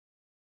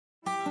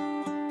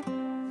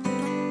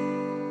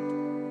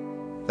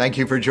Thank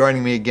you for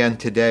joining me again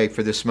today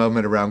for this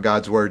moment around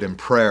God's Word and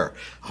prayer.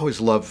 I always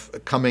love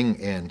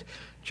coming and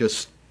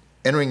just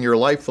entering your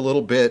life a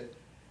little bit,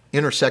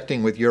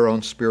 intersecting with your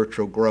own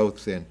spiritual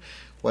growth in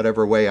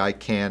whatever way I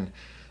can,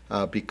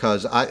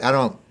 because I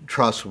don't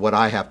trust what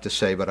I have to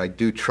say, but I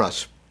do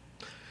trust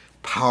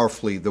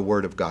powerfully the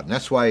Word of God. And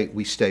that's why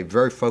we stay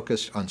very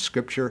focused on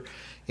Scripture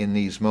in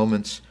these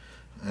moments.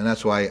 And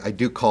that's why I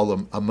do call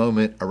them a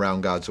moment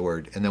around God's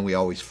Word. And then we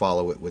always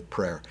follow it with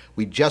prayer.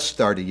 We just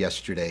started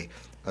yesterday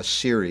a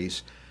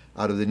series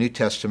out of the New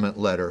Testament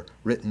letter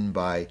written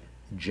by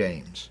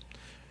James.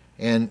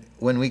 And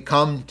when we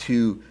come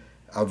to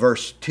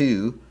verse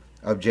 2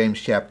 of James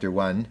chapter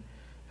 1,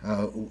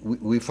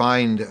 we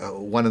find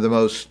one of the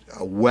most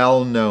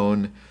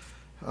well-known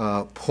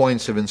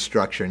points of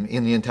instruction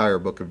in the entire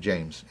book of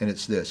James. And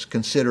it's this: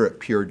 consider it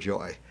pure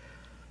joy,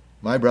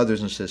 my brothers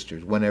and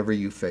sisters, whenever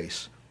you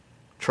face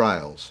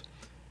trials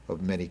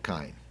of many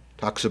kind.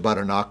 Talks about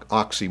an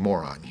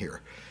oxymoron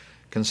here.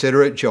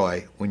 Consider it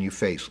joy when you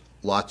face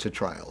lots of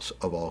trials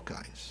of all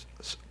kinds.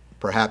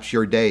 Perhaps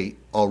your day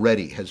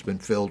already has been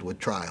filled with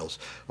trials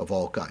of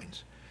all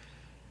kinds.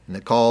 And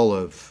the call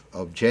of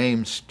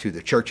James to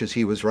the churches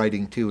he was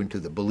writing to and to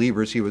the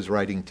believers he was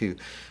writing to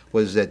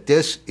was that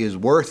this is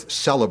worth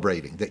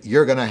celebrating, that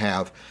you're going to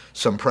have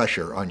some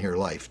pressure on your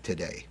life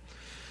today.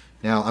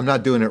 Now, I'm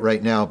not doing it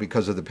right now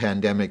because of the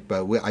pandemic,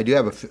 but I do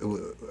have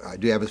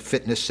a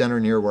fitness center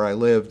near where I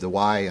live, the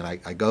Y, and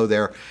I go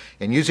there.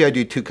 And usually I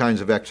do two kinds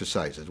of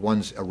exercises.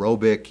 One's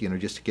aerobic,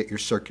 just to get your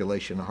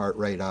circulation, heart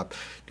rate up.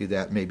 Do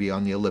that maybe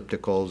on the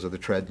ellipticals or the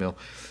treadmill.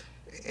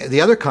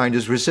 The other kind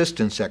is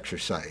resistance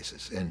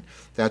exercises, and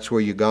that's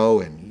where you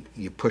go and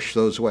you push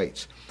those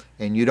weights.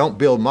 And you don't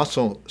build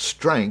muscle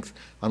strength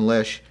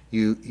unless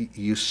you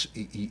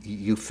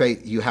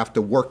have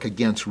to work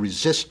against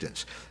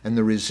resistance, and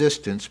the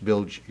resistance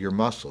builds your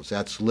muscles.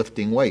 That's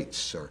lifting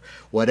weights or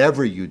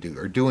whatever you do,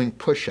 or doing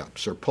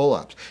push-ups or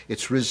pull-ups.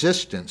 It's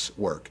resistance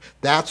work.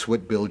 That's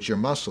what builds your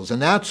muscles,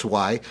 and that's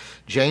why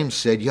James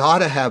said you ought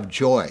to have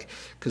joy,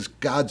 because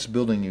God's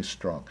building you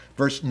strong.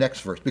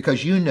 Next verse,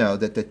 because you know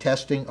that the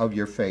testing of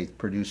your faith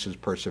produces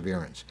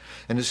perseverance.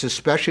 And it's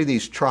especially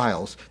these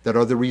trials that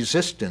are the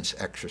resistance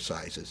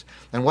exercises.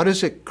 And what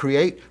does it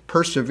create?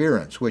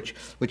 Perseverance, which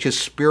is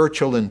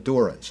spiritual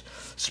endurance.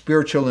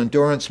 Spiritual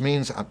endurance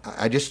means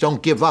I just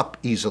don't give up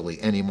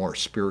easily anymore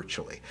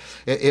spiritually.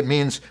 It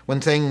means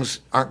when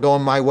things aren't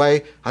going my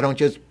way, I don't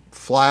just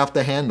fly off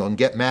the handle and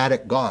get mad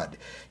at God.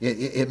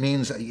 It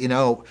means,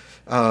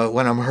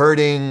 when I'm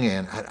hurting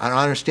and I don't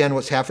understand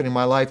what's happening in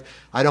my life,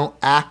 I don't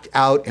act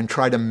out and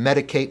try to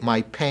medicate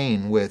my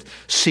pain with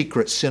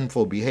secret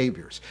sinful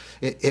behaviors.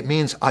 It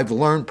means I've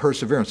learned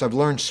perseverance. I've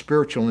learned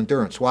spiritual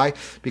endurance. Why?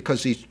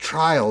 Because these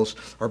trials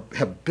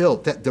have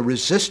built the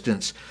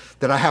resistance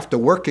that I have to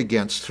work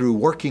against through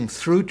working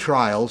through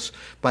trials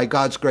by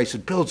God's grace.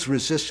 It builds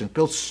resistance,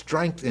 builds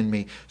strength in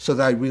me so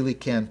that I really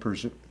can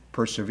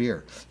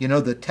persevere.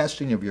 The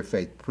testing of your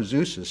faith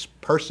produces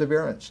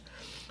perseverance.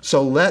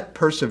 So let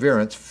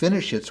perseverance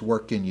finish its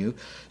work in you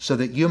so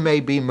that you may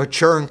be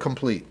mature and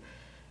complete,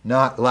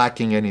 not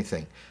lacking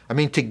anything.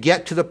 To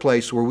get to the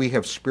place where we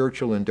have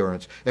spiritual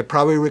endurance, it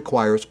probably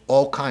requires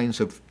all kinds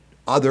of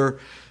other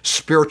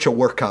spiritual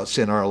workouts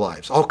in our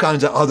lives, all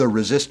kinds of other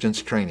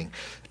resistance training,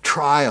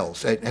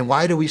 trials. And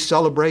why do we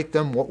celebrate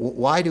them?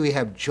 Why do we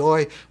have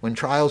joy when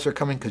trials are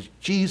coming? Because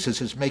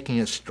Jesus is making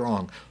us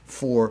strong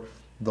for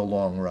the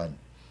long run.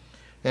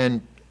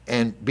 And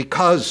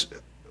because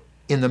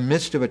in the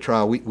midst of a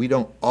trial, we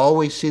don't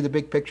always see the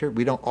big picture.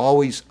 We don't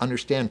always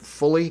understand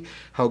fully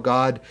how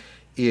God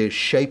is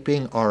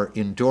shaping our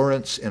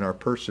endurance and our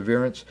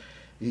perseverance.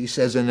 He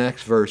says in the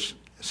next verse,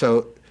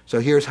 so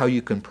here's how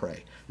you can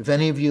pray. If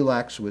any of you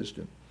lacks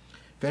wisdom,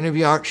 if any of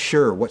you aren't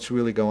sure what's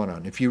really going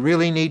on, if you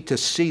really need to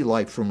see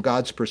life from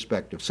God's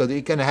perspective so that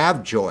you can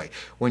have joy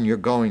when you're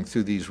going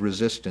through these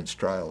resistance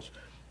trials,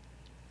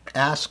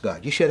 ask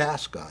God. You should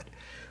ask God,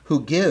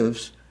 who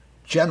gives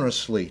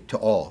generously to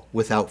all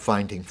without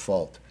finding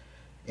fault,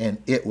 and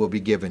it will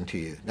be given to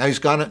you. Now,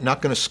 he's not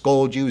going to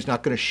scold you. He's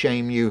not going to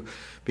shame you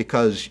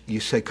because you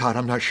say, God,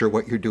 I'm not sure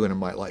what you're doing in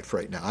my life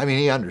right now.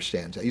 He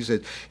understands that.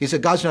 He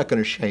said, God's not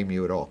going to shame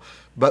you at all.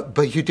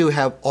 But you do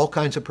have all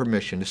kinds of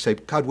permission to say,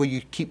 God, will you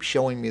keep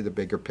showing me the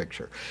bigger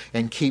picture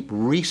and keep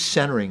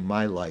recentering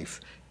my life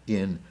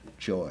in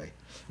joy?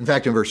 In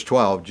fact, in verse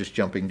 12, just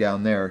jumping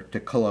down there to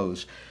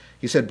close,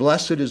 he said,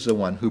 blessed is the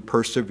one who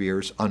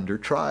perseveres under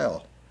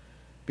trial,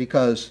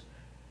 because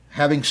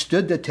having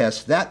stood the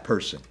test, that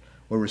person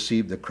will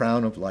receive the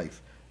crown of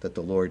life that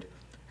the Lord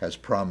has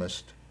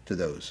promised to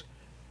those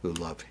who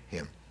love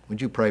him.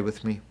 Would you pray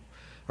with me?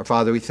 Our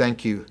Father, we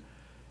thank you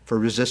for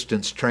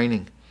resistance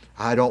training.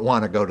 I don't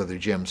want to go to the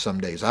gym some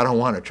days. I don't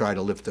want to try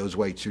to lift those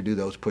weights or do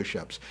those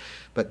push-ups.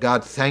 But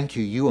God, thank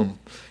you.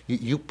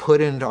 You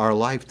put into our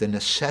life the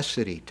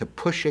necessity to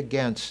push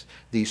against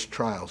these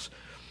trials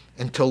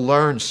and to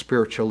learn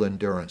spiritual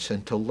endurance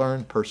and to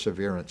learn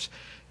perseverance,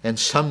 and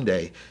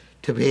someday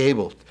to be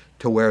able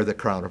to wear the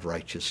crown of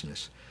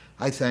righteousness.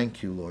 I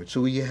thank you, Lord.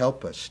 So will you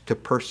help us to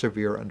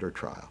persevere under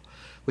trial?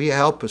 Will you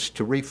help us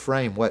to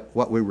reframe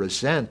what we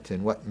resent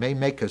and what may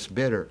make us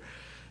bitter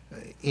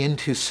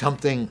into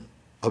something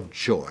of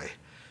joy,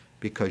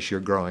 because you're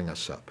growing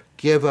us up.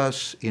 Give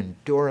us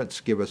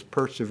endurance, give us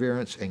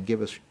perseverance, and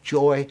give us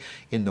joy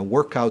in the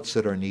workouts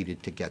that are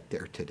needed to get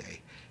there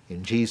today.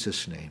 In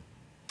Jesus' name,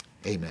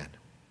 amen.